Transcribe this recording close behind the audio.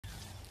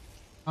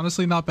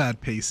Honestly, not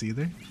bad pace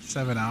either.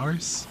 7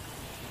 hours.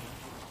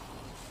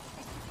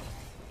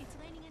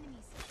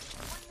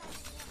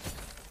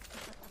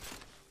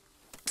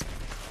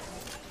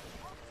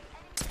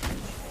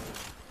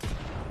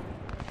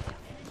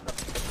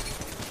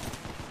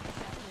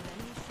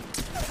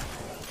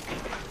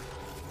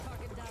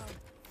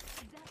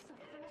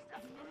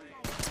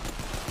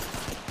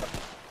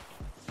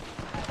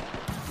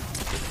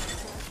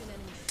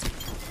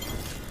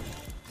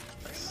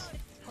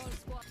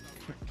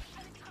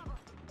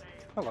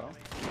 Hello.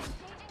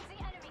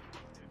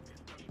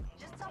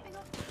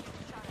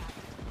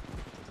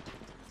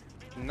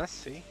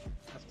 Nessie?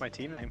 That's my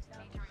team name.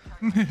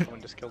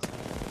 Someone just killed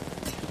someone.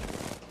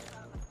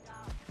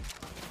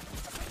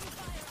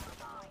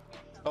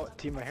 Oh,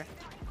 team right here.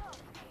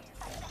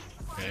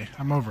 Okay,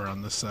 I'm over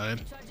on this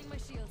side.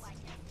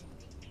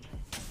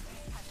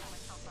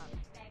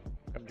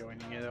 I'm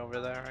joining you over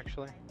there,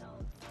 actually.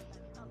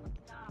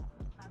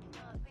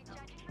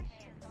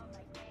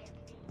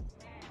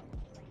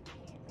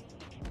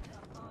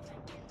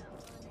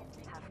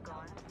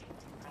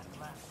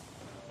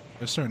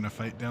 They're starting to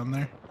fight down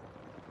there.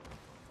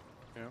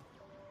 Yeah.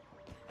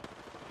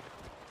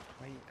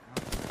 Wait,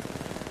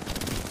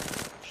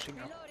 pushing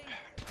up.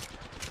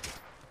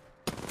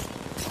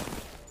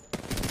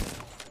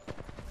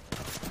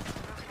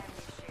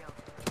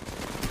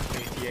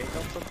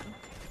 Or something?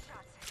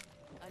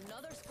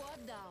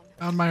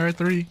 Found my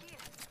R3.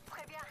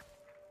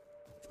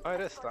 Oh,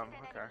 it is them.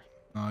 Okay.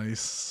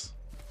 Nice.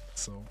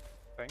 So.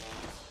 Thanks.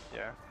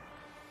 Yeah.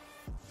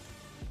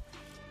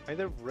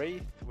 Either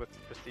Wraith with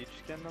Prestige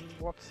skin on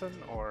Watson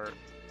or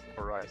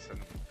Horizon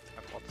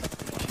and Watson.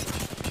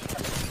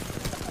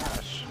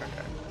 Ash.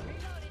 Okay.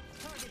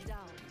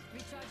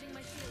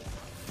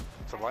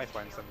 It's a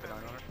lifeline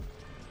 7900.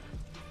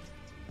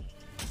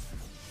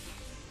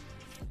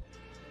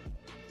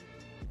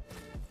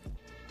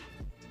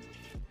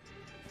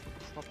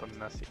 It's not the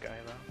messy guy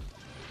though.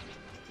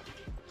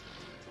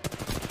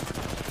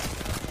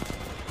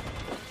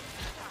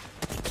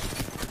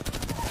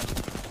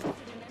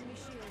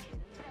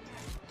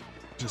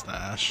 Just the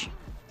Ash.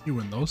 You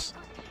win those.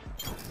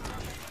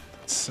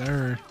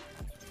 Sir.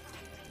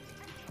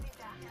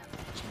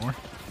 There's more.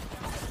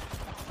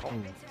 Oh,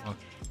 fuck.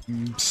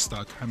 I'm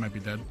stuck. I might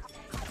be dead. On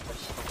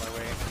my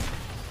way.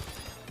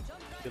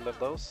 You live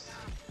those?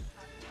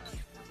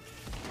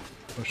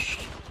 Push.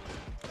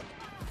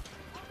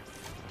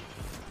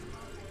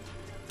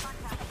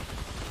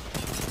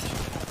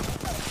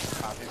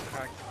 Ah, he's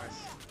cracked.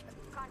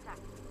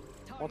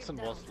 Nice. Watson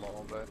was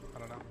low, but I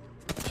don't know.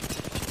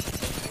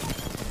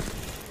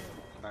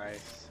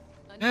 Nice.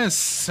 Yes,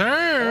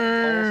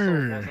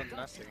 sir. Also wasn't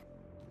messy.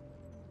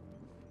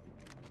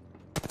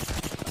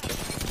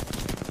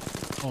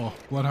 Oh,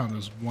 Bloodhound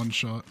is one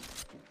shot.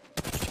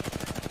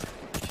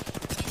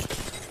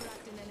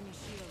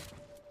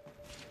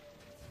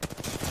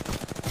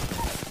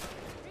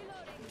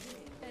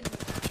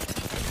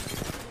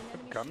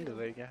 What gun do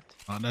they get?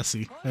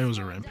 Nessie. That was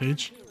a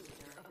rampage.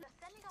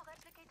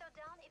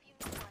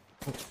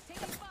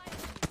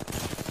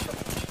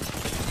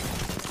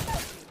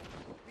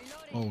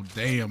 Oh,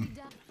 damn.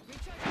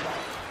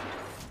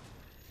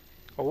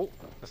 Oh,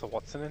 there's a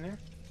Watson in here?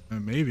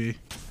 Maybe.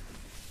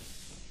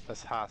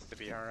 This has to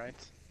be alright.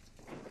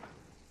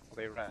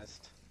 They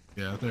rest.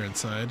 Yeah, they're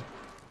inside.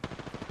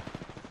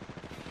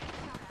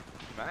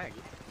 Mag.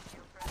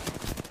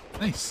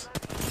 Nice.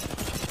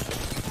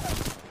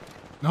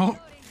 Nope,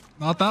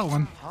 not that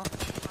one. Huh?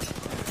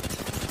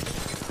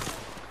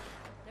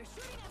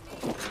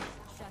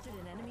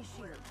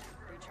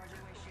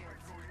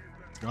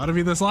 Gotta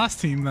be this last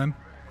team then.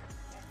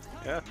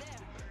 Yeah.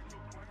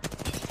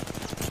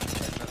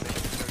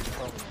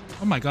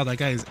 Oh my god, that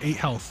guy is 8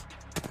 health.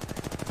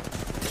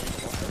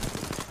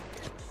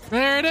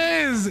 There it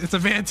is! It's a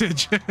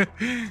Vantage.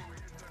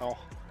 Oh.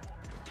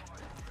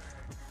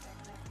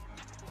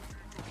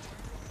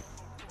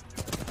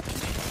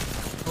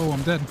 Oh,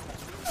 I'm dead.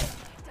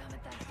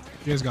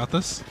 You guys got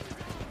this?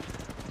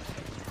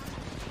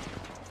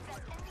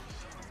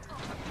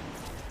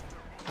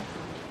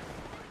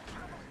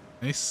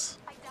 Nice.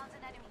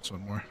 Just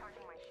one more.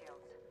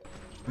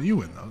 You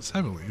win those,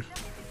 I believe.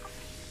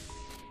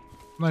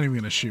 I'm not even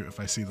gonna shoot if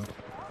I see them.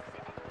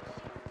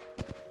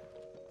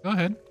 Go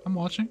ahead, I'm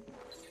watching.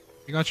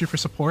 I got you for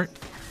support.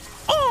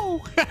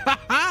 Oh!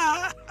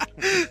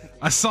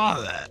 I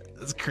saw that.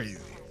 That's crazy.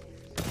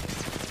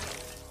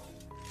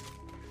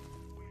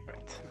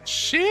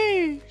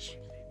 Sheesh.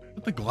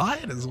 With the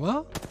glide as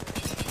well.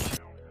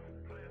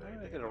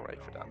 I get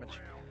alright for damage.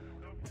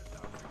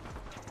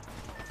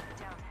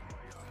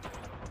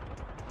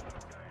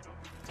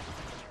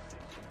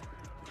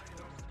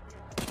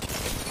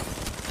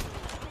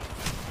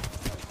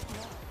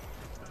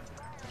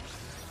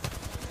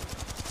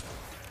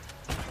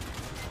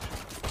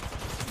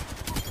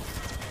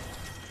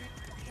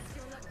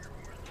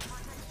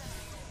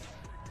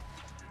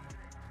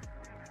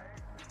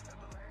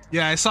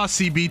 Yeah, I saw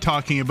CB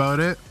talking about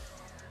it.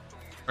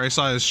 Or I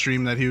saw his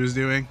stream that he was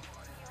doing.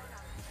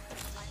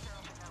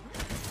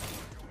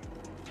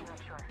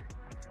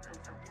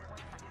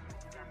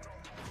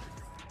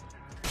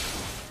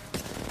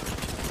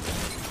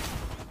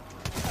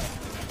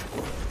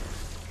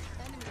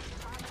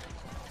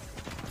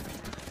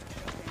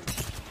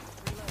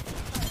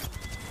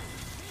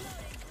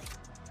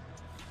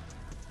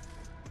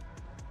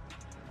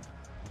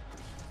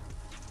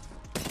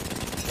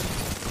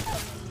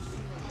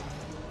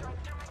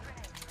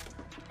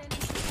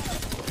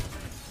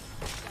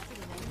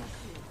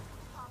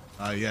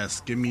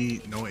 Yes, give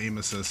me no aim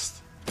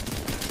assist.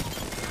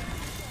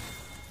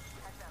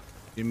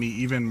 Give me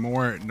even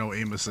more no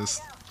aim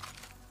assist.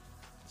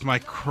 It's my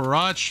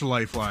crotch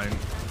lifeline.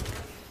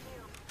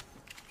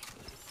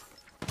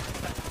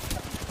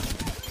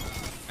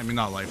 I mean,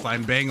 not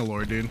lifeline,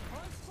 Bangalore, dude.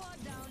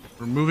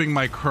 Removing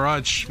my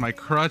crutch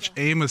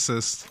aim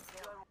assist.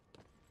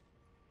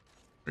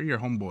 Where are your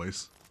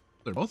homeboys?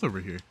 They're both over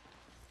here.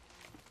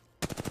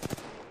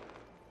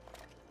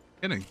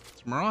 Kidding,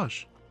 it's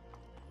Mirage.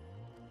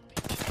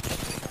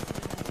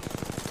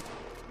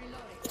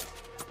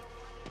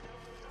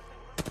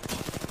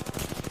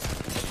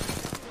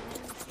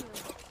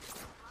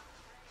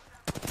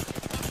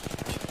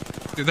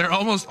 Dude, they're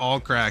almost all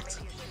cracked.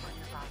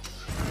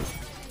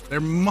 There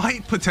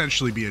might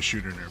potentially be a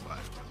shooter nearby.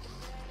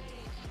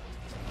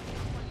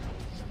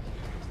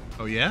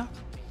 Oh yeah?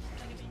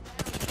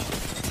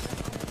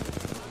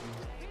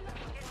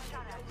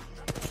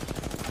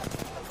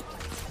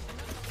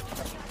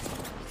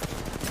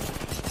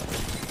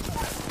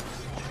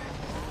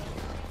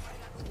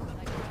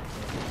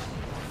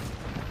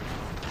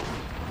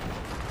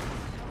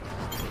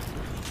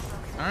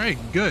 Alright,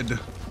 good.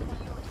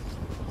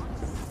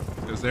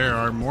 Because there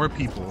are more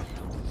people.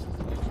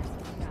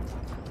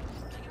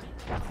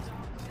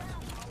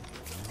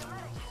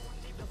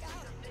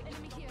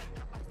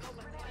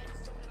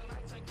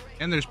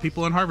 And there's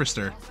people in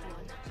Harvester.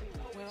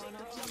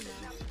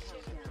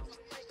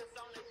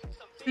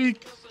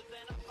 Eek.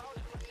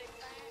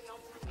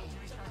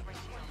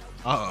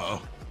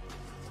 Uh-oh.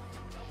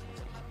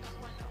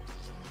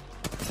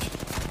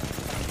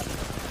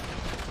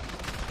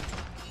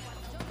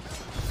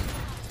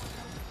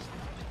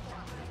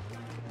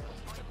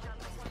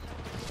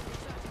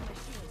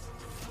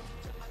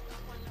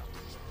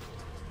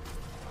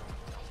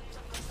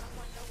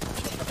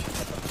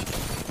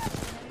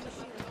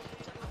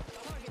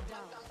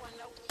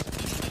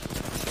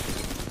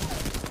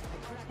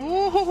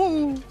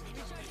 Oh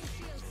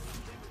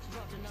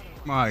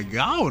my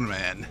God,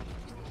 man.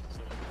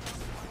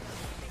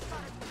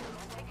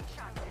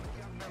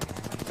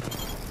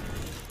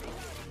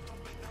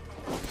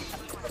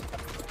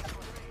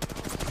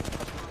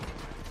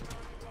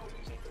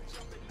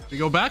 We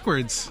go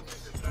backwards.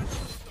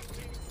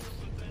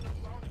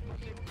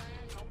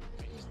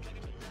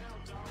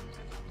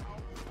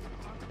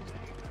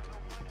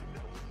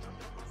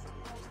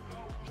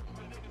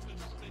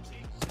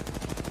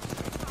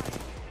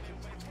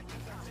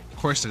 Of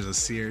course there's a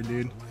seer,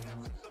 dude.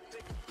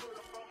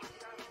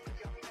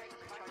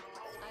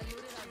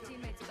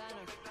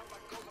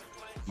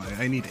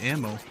 I need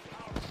ammo.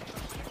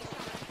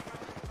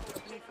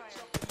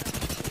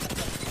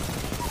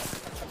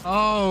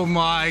 Oh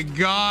my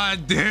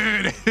God,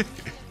 dude.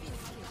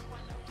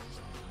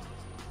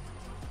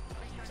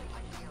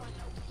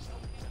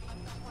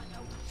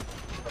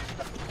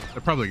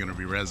 They're probably gonna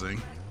be rezzing.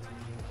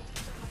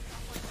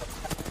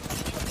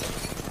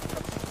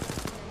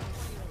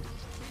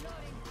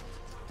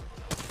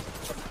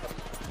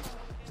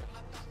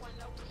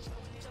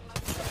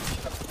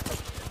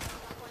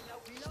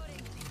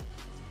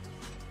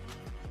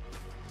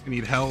 I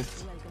need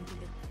health.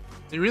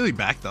 They really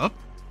backed up?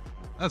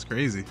 That's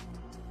crazy.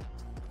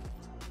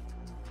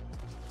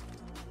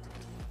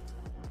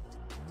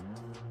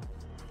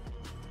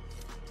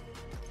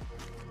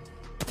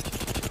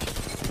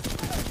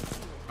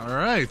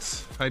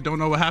 Alright. I don't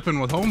know what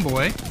happened with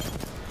Homeboy.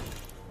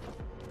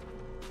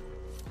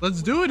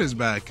 Let's Do It is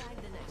back.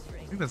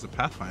 I think that's a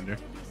Pathfinder.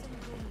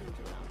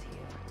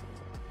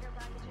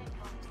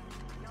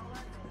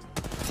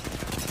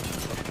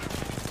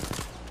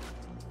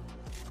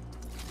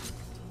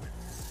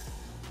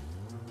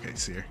 Okay,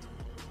 Seer.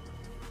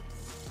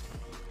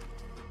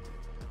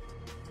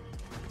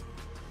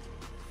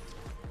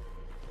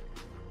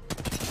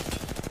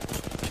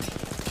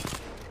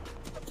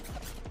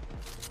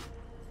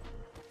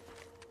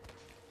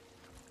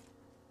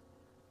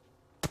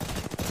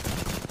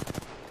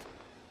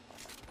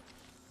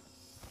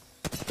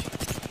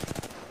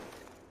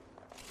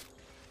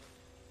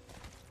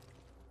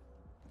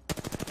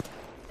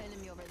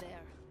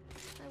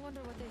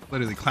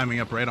 Literally climbing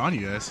up right on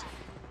you guys.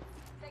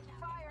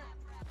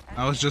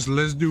 I was just,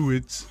 let's do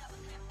it.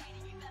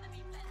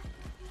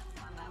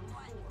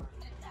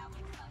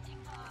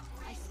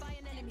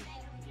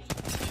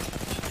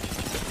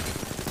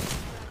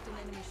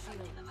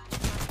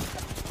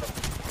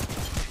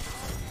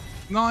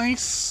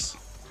 Nice.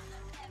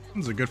 That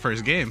was a good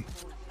first game.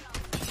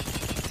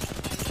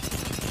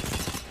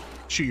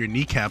 Shoot your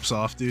kneecaps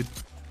off, dude.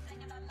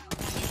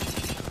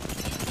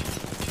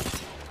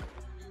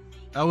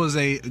 That was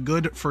a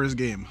good first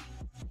game.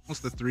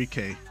 What's the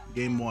 3K?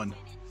 Game 1.